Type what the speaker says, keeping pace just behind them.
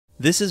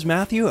This is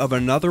Matthew of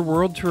Another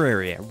World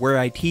Terraria, where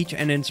I teach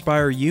and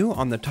inspire you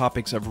on the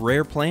topics of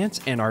rare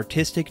plants and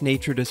artistic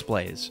nature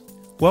displays.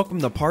 Welcome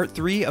to part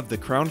 3 of the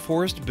Crown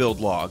Forest Build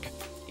Log.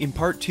 In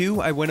part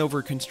 2, I went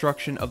over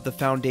construction of the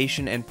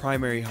foundation and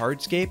primary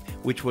hardscape,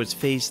 which was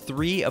phase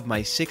 3 of my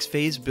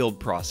 6-phase build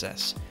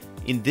process.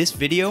 In this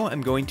video,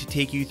 I'm going to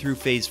take you through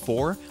phase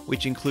 4,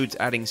 which includes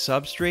adding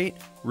substrate,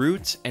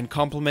 roots, and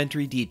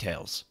complementary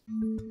details.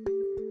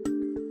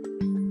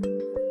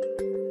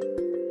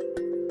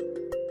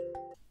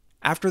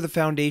 After the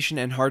foundation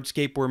and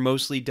hardscape were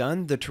mostly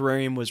done, the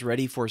terrarium was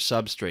ready for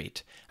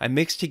substrate. I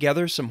mixed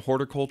together some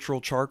horticultural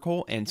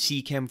charcoal and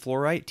Seachem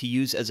Fluorite to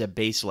use as a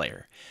base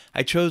layer.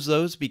 I chose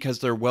those because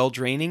they're well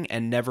draining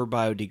and never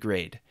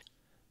biodegrade.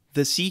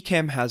 The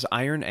Seachem has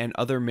iron and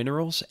other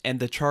minerals, and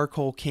the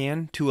charcoal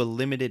can, to a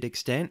limited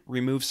extent,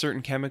 remove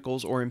certain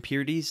chemicals or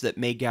impurities that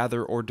may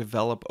gather or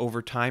develop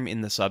over time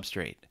in the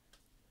substrate.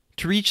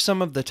 To reach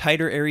some of the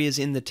tighter areas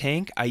in the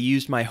tank, I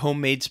used my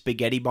homemade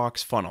spaghetti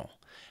box funnel.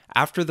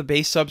 After the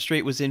base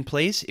substrate was in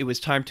place, it was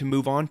time to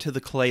move on to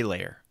the clay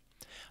layer.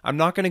 I'm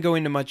not going to go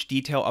into much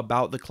detail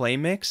about the clay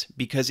mix,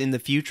 because in the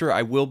future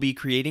I will be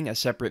creating a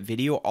separate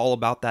video all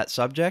about that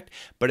subject,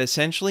 but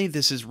essentially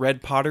this is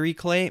red pottery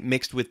clay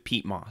mixed with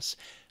peat moss.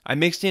 I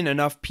mixed in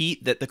enough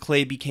peat that the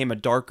clay became a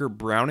darker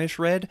brownish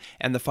red,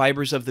 and the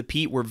fibers of the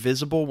peat were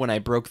visible when I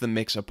broke the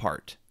mix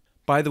apart.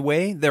 By the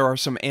way, there are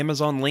some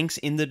Amazon links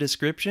in the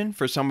description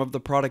for some of the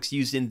products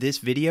used in this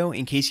video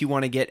in case you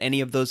want to get any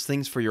of those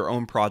things for your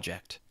own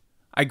project.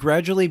 I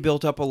gradually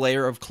built up a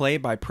layer of clay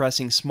by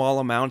pressing small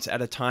amounts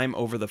at a time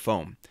over the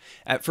foam.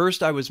 At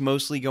first I was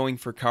mostly going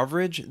for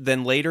coverage,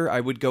 then later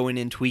I would go in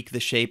and tweak the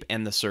shape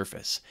and the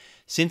surface.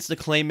 Since the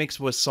clay mix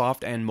was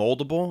soft and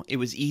moldable, it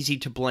was easy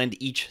to blend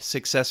each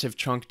successive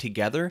chunk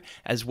together,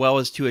 as well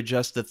as to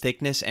adjust the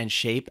thickness and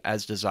shape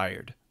as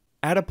desired.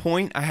 At a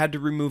point, I had to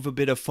remove a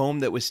bit of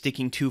foam that was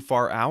sticking too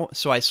far out,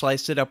 so I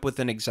sliced it up with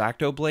an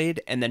X-Acto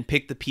blade and then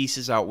picked the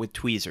pieces out with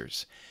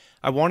tweezers.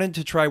 I wanted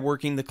to try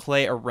working the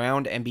clay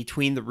around and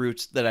between the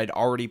roots that I'd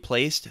already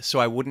placed so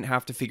I wouldn't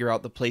have to figure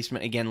out the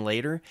placement again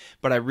later,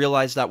 but I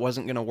realized that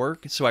wasn't going to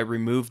work, so I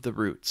removed the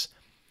roots.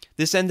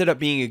 This ended up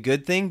being a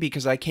good thing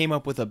because I came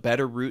up with a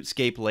better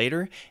rootscape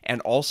later, and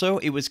also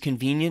it was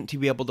convenient to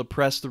be able to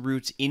press the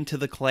roots into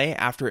the clay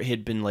after it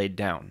had been laid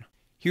down.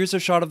 Here's a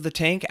shot of the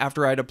tank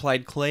after I'd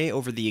applied clay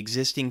over the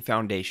existing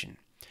foundation.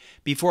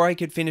 Before I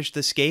could finish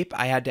the scape,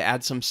 I had to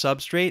add some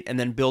substrate and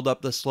then build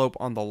up the slope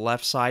on the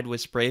left side with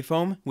spray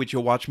foam, which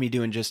you'll watch me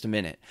do in just a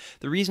minute.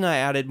 The reason I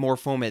added more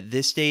foam at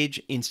this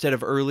stage instead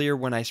of earlier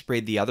when I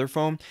sprayed the other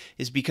foam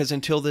is because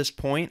until this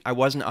point, I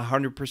wasn't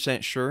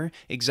 100% sure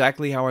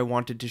exactly how I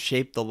wanted to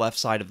shape the left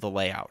side of the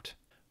layout.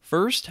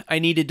 First, I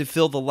needed to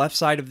fill the left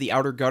side of the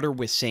outer gutter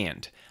with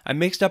sand. I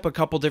mixed up a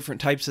couple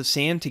different types of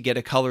sand to get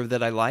a color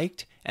that I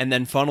liked, and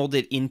then funneled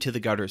it into the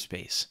gutter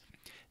space.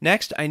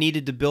 Next, I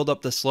needed to build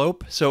up the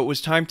slope, so it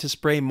was time to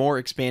spray more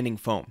expanding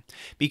foam.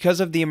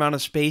 Because of the amount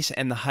of space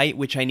and the height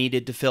which I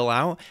needed to fill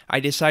out, I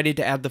decided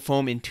to add the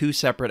foam in 2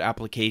 separate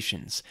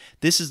applications.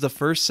 This is the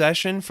first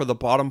session for the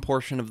bottom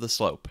portion of the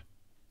slope.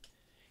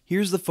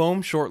 Here's the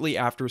foam shortly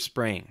after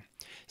spraying.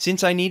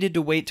 Since I needed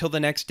to wait till the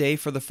next day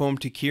for the foam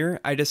to cure,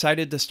 I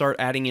decided to start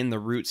adding in the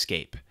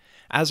rootscape.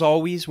 As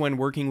always, when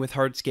working with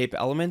hardscape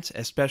elements,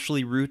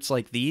 especially roots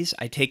like these,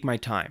 I take my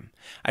time.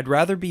 I'd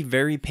rather be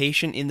very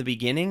patient in the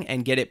beginning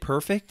and get it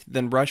perfect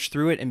than rush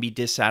through it and be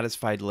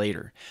dissatisfied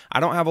later. I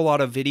don't have a lot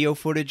of video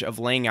footage of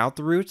laying out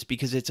the roots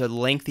because it's a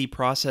lengthy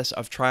process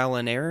of trial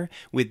and error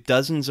with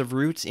dozens of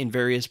roots in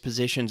various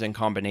positions and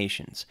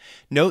combinations.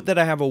 Note that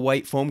I have a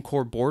white foam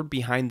core board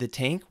behind the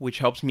tank, which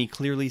helps me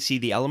clearly see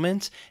the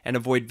elements and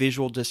avoid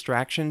visual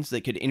distractions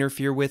that could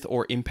interfere with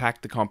or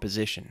impact the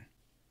composition.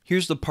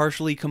 Here's the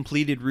partially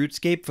completed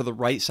rootscape for the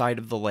right side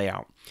of the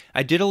layout.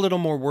 I did a little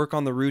more work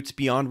on the roots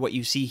beyond what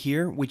you see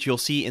here, which you'll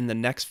see in the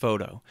next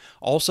photo.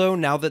 Also,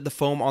 now that the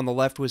foam on the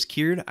left was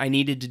cured, I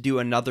needed to do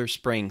another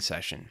spraying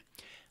session.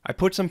 I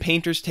put some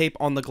painter's tape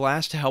on the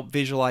glass to help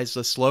visualize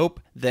the slope,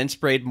 then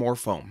sprayed more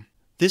foam.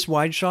 This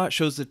wide shot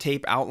shows the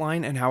tape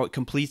outline and how it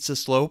completes the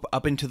slope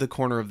up into the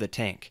corner of the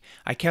tank.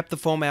 I kept the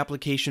foam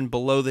application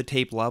below the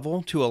tape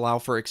level to allow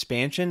for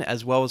expansion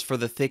as well as for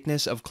the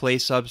thickness of clay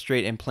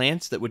substrate and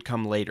plants that would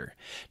come later.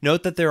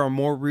 Note that there are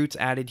more roots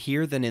added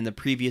here than in the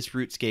previous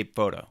rootscape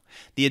photo.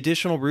 The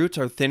additional roots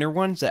are thinner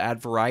ones that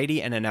add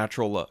variety and a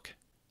natural look.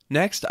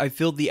 Next, I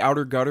filled the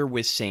outer gutter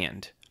with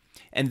sand.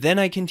 And then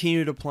I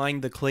continued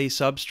applying the clay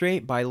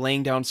substrate by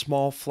laying down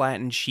small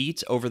flattened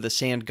sheets over the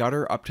sand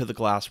gutter up to the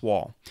glass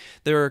wall.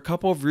 There are a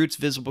couple of roots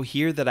visible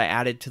here that I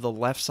added to the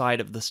left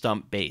side of the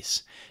stump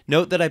base.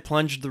 Note that I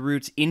plunged the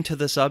roots into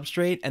the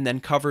substrate and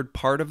then covered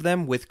part of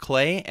them with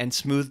clay and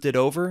smoothed it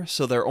over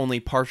so they're only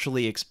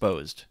partially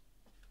exposed.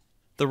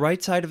 The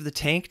right side of the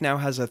tank now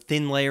has a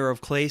thin layer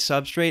of clay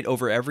substrate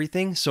over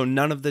everything, so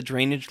none of the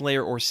drainage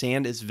layer or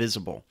sand is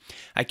visible.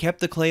 I kept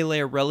the clay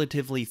layer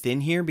relatively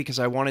thin here because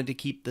I wanted to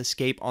keep the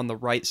scape on the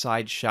right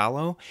side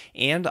shallow,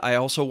 and I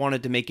also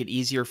wanted to make it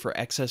easier for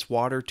excess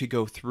water to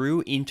go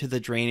through into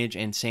the drainage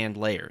and sand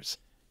layers.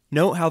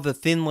 Note how the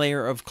thin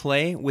layer of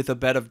clay with a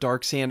bed of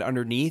dark sand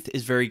underneath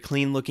is very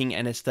clean looking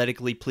and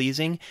aesthetically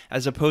pleasing,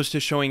 as opposed to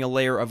showing a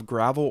layer of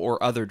gravel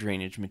or other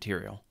drainage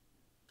material.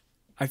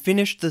 I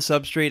finished the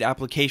substrate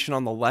application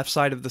on the left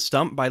side of the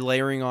stump by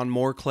layering on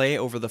more clay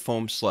over the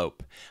foam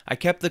slope. I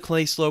kept the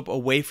clay slope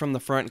away from the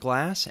front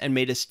glass and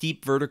made a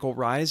steep vertical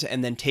rise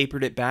and then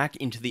tapered it back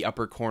into the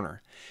upper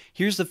corner.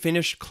 Here's the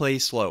finished clay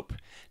slope.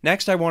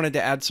 Next, I wanted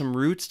to add some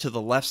roots to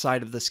the left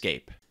side of the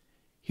scape.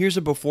 Here's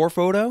a before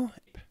photo,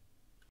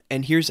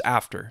 and here's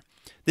after.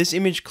 This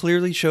image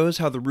clearly shows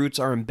how the roots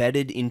are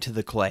embedded into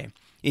the clay.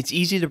 It's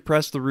easy to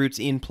press the roots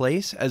in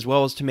place, as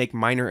well as to make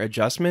minor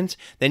adjustments,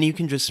 then you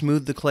can just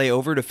smooth the clay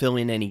over to fill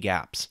in any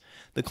gaps.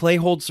 The clay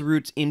holds the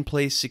roots in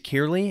place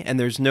securely, and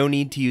there's no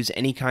need to use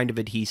any kind of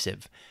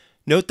adhesive.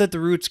 Note that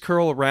the roots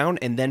curl around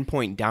and then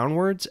point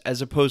downwards,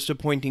 as opposed to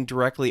pointing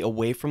directly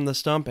away from the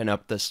stump and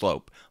up the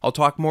slope. I'll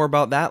talk more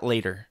about that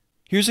later.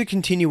 Here's a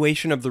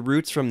continuation of the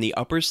roots from the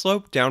upper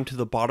slope down to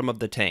the bottom of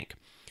the tank.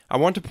 I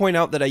want to point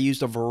out that I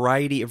used a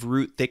variety of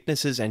root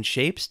thicknesses and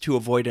shapes to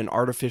avoid an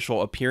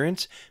artificial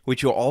appearance,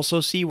 which you'll also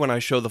see when I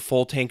show the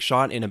full tank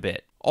shot in a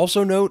bit.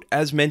 Also note,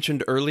 as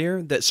mentioned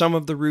earlier, that some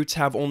of the roots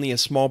have only a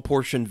small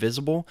portion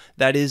visible,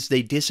 that is,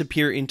 they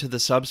disappear into the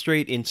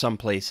substrate in some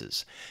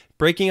places.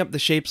 Breaking up the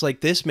shapes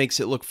like this makes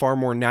it look far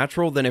more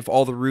natural than if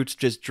all the roots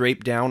just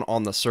drape down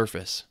on the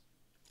surface.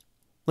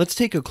 Let's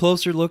take a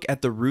closer look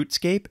at the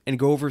root-scape and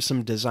go over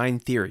some design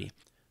theory.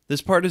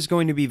 This part is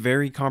going to be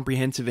very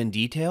comprehensive and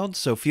detailed,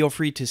 so feel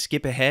free to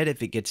skip ahead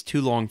if it gets too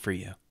long for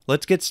you.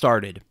 Let's get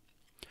started.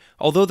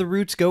 Although the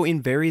roots go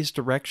in various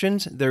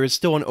directions, there is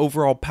still an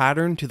overall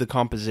pattern to the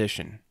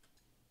composition.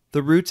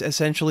 The roots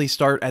essentially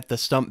start at the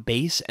stump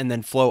base and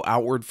then flow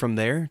outward from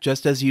there,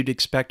 just as you'd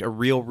expect a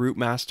real root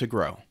mass to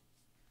grow.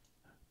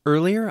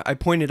 Earlier, I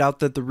pointed out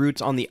that the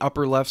roots on the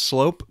upper left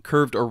slope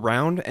curved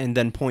around and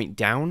then point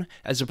down,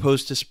 as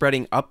opposed to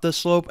spreading up the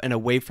slope and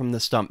away from the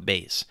stump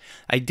base.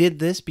 I did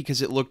this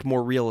because it looked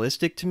more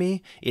realistic to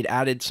me, it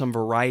added some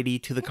variety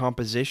to the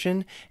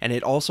composition, and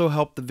it also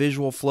helped the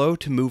visual flow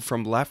to move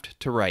from left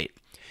to right.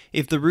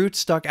 If the roots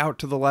stuck out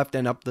to the left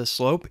and up the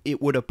slope, it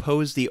would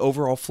oppose the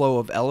overall flow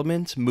of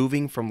elements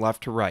moving from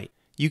left to right.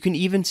 You can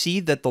even see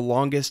that the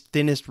longest,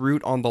 thinnest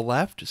root on the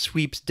left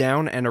sweeps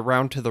down and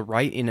around to the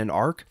right in an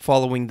arc,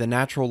 following the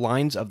natural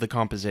lines of the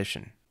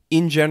composition.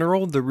 In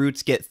general, the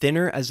roots get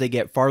thinner as they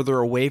get farther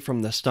away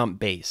from the stump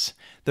base.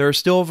 There are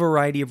still a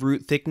variety of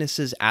root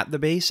thicknesses at the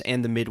base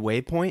and the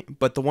midway point,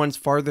 but the ones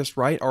farthest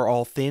right are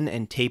all thin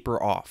and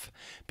taper off.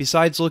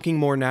 Besides looking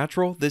more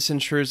natural, this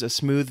ensures a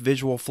smooth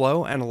visual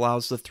flow and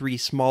allows the three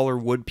smaller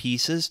wood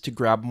pieces to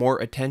grab more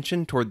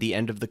attention toward the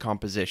end of the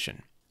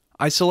composition.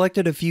 I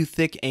selected a few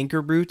thick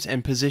anchor roots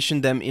and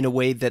positioned them in a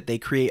way that they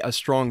create a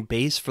strong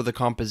base for the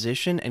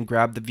composition and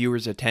grab the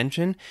viewer's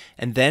attention,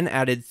 and then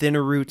added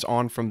thinner roots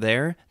on from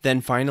there,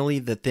 then finally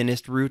the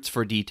thinnest roots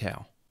for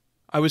detail.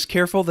 I was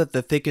careful that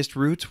the thickest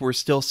roots were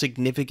still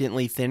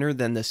significantly thinner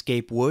than the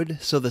scape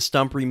would, so the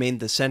stump remained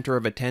the center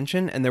of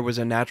attention and there was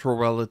a natural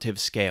relative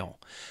scale.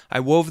 I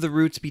wove the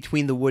roots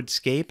between the wood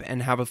scape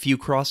and have a few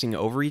crossing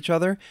over each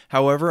other,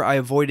 however I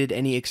avoided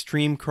any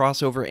extreme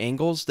crossover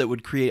angles that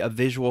would create a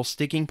visual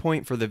sticking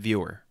point for the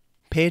viewer.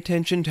 Pay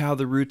attention to how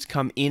the roots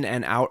come in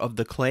and out of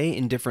the clay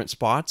in different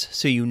spots,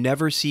 so you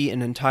never see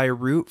an entire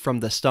root from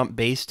the stump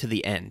base to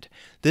the end.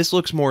 This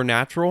looks more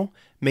natural,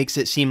 makes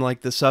it seem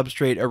like the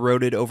substrate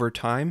eroded over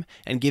time,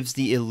 and gives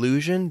the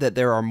illusion that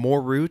there are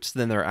more roots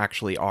than there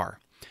actually are.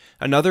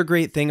 Another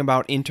great thing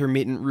about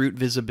intermittent root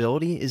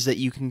visibility is that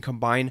you can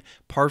combine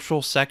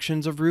partial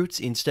sections of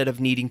roots instead of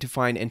needing to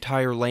find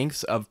entire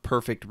lengths of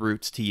perfect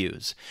roots to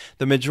use.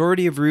 The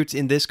majority of roots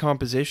in this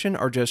composition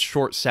are just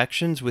short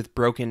sections with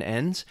broken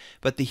ends,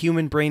 but the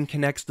human brain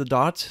connects the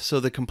dots so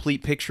the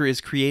complete picture is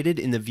created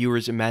in the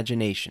viewer's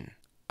imagination.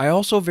 I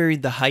also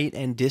varied the height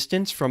and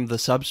distance from the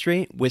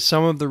substrate, with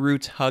some of the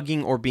roots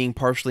hugging or being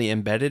partially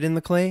embedded in the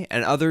clay,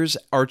 and others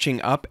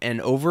arching up and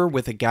over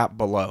with a gap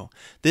below.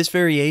 This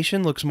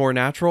variation looks more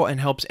natural and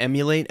helps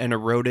emulate an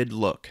eroded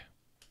look.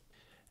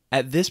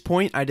 At this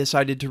point, I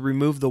decided to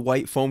remove the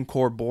white foam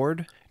core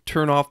board,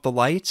 turn off the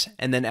lights,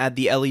 and then add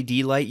the LED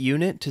light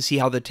unit to see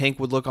how the tank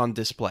would look on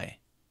display.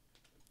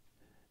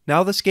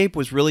 Now the scape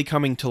was really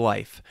coming to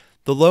life.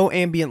 The low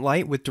ambient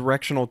light with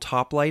directional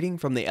top lighting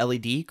from the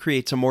LED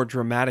creates a more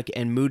dramatic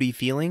and moody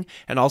feeling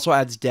and also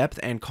adds depth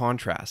and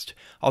contrast.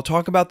 I'll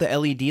talk about the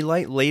LED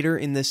light later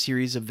in this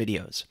series of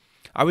videos.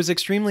 I was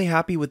extremely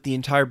happy with the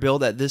entire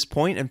build at this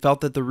point and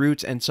felt that the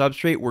roots and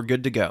substrate were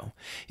good to go.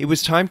 It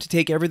was time to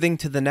take everything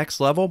to the next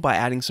level by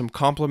adding some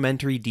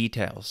complementary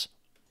details.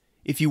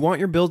 If you want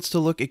your builds to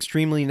look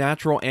extremely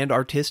natural and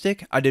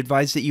artistic, I'd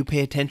advise that you pay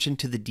attention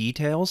to the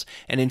details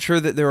and ensure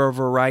that there are a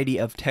variety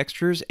of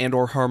textures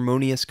and/or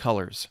harmonious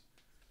colors.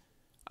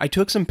 I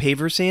took some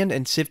paver sand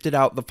and sifted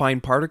out the fine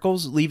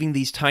particles, leaving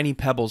these tiny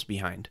pebbles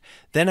behind.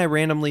 Then I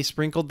randomly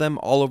sprinkled them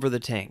all over the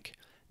tank.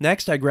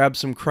 Next, I grabbed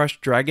some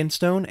crushed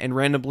dragonstone and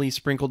randomly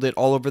sprinkled it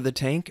all over the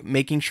tank,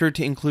 making sure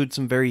to include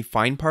some very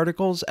fine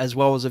particles as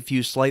well as a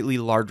few slightly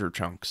larger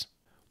chunks.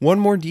 One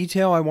more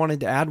detail I wanted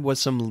to add was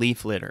some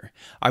leaf litter.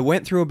 I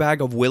went through a bag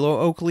of willow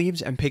oak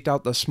leaves and picked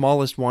out the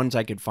smallest ones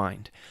I could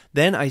find.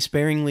 Then I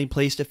sparingly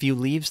placed a few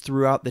leaves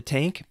throughout the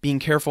tank, being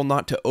careful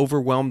not to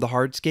overwhelm the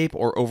hardscape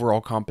or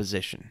overall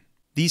composition.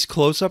 These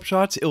close-up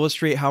shots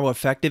illustrate how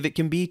effective it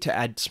can be to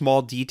add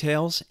small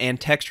details and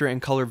texture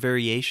and color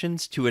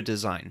variations to a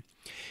design.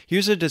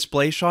 Here's a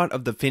display shot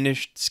of the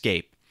finished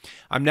scape.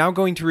 I'm now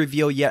going to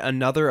reveal yet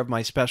another of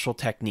my special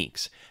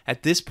techniques.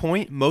 At this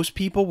point, most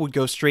people would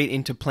go straight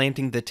into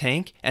planting the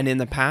tank, and in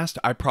the past,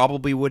 I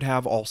probably would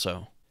have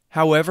also.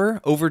 However,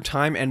 over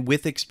time and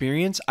with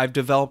experience, I've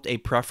developed a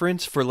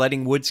preference for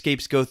letting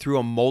woodscapes go through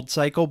a mold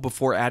cycle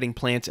before adding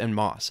plants and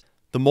moss.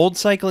 The mold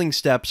cycling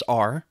steps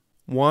are: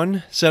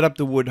 1. Set up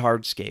the wood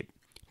hardscape.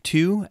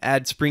 2.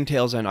 Add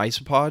springtails and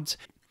isopods.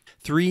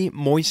 3.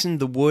 Moisten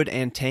the wood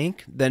and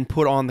tank, then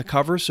put on the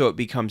cover so it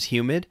becomes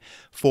humid.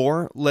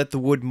 4. Let the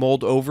wood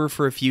mold over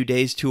for a few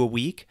days to a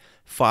week.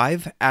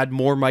 5. Add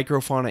more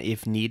microfauna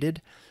if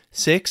needed.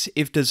 6.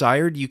 If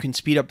desired, you can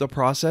speed up the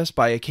process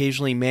by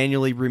occasionally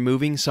manually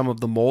removing some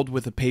of the mold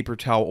with a paper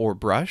towel or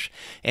brush.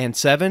 And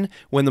 7.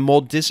 When the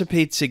mold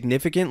dissipates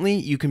significantly,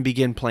 you can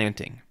begin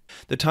planting.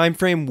 The time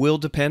frame will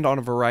depend on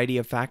a variety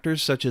of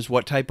factors such as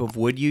what type of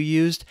wood you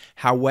used,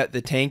 how wet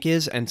the tank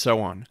is, and so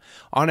on.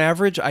 On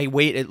average, I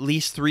wait at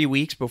least 3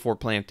 weeks before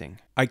planting.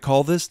 I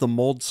call this the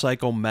mold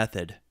cycle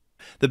method.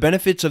 The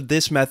benefits of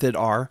this method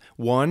are: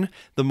 1.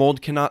 The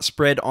mold cannot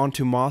spread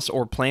onto moss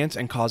or plants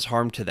and cause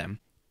harm to them.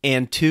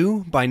 And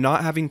 2. By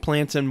not having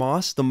plants and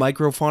moss, the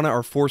microfauna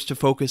are forced to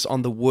focus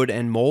on the wood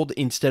and mold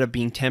instead of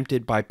being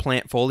tempted by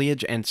plant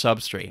foliage and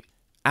substrate.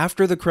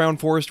 After the crown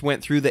forest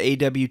went through the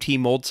AWT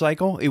mold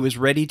cycle, it was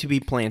ready to be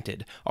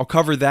planted. I'll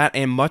cover that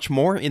and much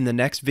more in the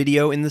next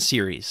video in the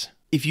series.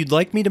 If you'd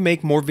like me to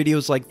make more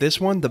videos like this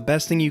one, the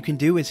best thing you can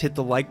do is hit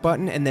the like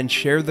button and then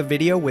share the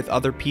video with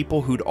other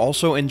people who'd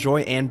also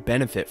enjoy and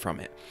benefit from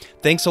it.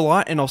 Thanks a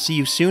lot, and I'll see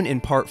you soon in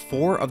part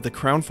 4 of the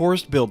Crown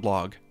Forest Build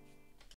Log.